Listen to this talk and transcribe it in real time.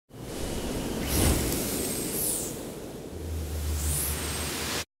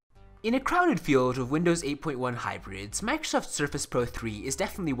In a crowded field of Windows 8.1 hybrids, Microsoft Surface Pro 3 is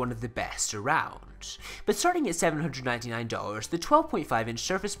definitely one of the best around. But starting at $799, the 12.5-inch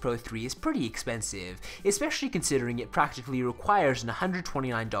Surface Pro 3 is pretty expensive, especially considering it practically requires an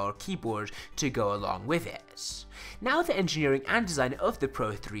 $129 keyboard to go along with it. Now the engineering and design of the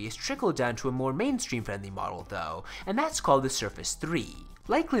Pro 3 is trickled down to a more mainstream-friendly model though, and that's called the Surface 3.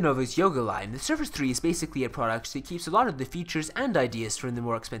 Like Lenovo's Yoga line, the Surface 3 is basically a product that keeps a lot of the features and ideas from the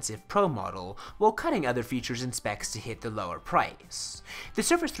more expensive Pro model, while cutting other features and specs to hit the lower price. The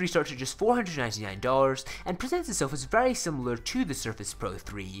Surface 3 starts at just $499 and presents itself as very similar to the Surface Pro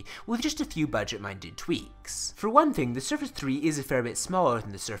 3, with just a few budget-minded tweaks. For one thing, the Surface 3 is a fair bit smaller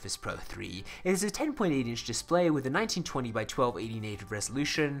than the Surface Pro 3. It is a 10.8-inch display with a 1920 by 1280 native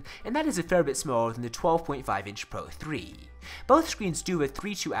resolution, and that is a fair bit smaller than the 12.5-inch Pro 3. Both screens do a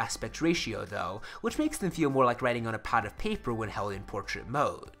 3:2 aspect ratio though, which makes them feel more like writing on a pad of paper when held in portrait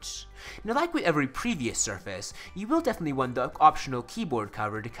mode. Now, like with every previous Surface, you will definitely want the optional keyboard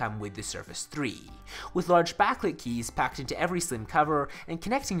cover to come with the Surface 3. With large backlit keys packed into every slim cover and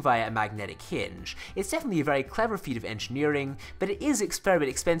connecting via a magnetic hinge, it's definitely a very clever feat of engineering, but it is a fair bit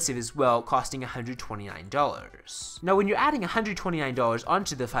expensive as well, costing $129. Now, when you're adding $129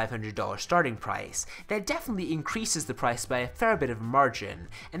 onto the $500 starting price, that definitely increases the price by a fair bit of margin,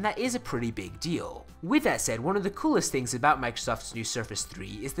 and that is a pretty big deal. With that said, one of the coolest things about Microsoft's new Surface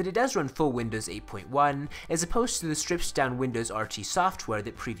 3 is that it does run full Windows 8.1, as opposed to the stripped down Windows RT software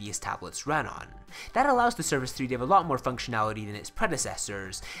that previous tablets ran on. That allows the Surface 3 to have a lot more functionality than its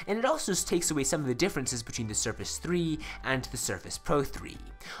predecessors, and it also takes away some of the differences between the Surface 3 and the Surface Pro 3.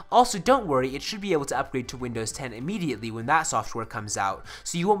 Also, don't worry, it should be able to upgrade to Windows 10 immediately when that software comes out,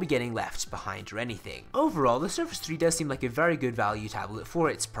 so you won't be getting left behind or anything. Overall, the Surface 3 does seem like a very good value tablet for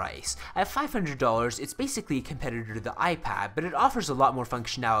its price. At $500, it's basically a competitor to the iPad, but it offers a lot more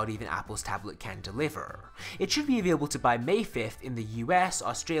functionality than Apple's tablet can deliver. It should be available to buy May 5th in the US,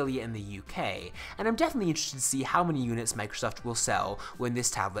 Australia, and the UK, and I'm definitely interested to see how many units Microsoft will sell when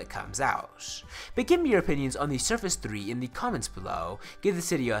this tablet comes out. But give me your opinions on the Surface 3 in the comments below, give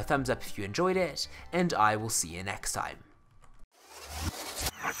this video a thumbs up if you enjoyed it, and I will see you next time.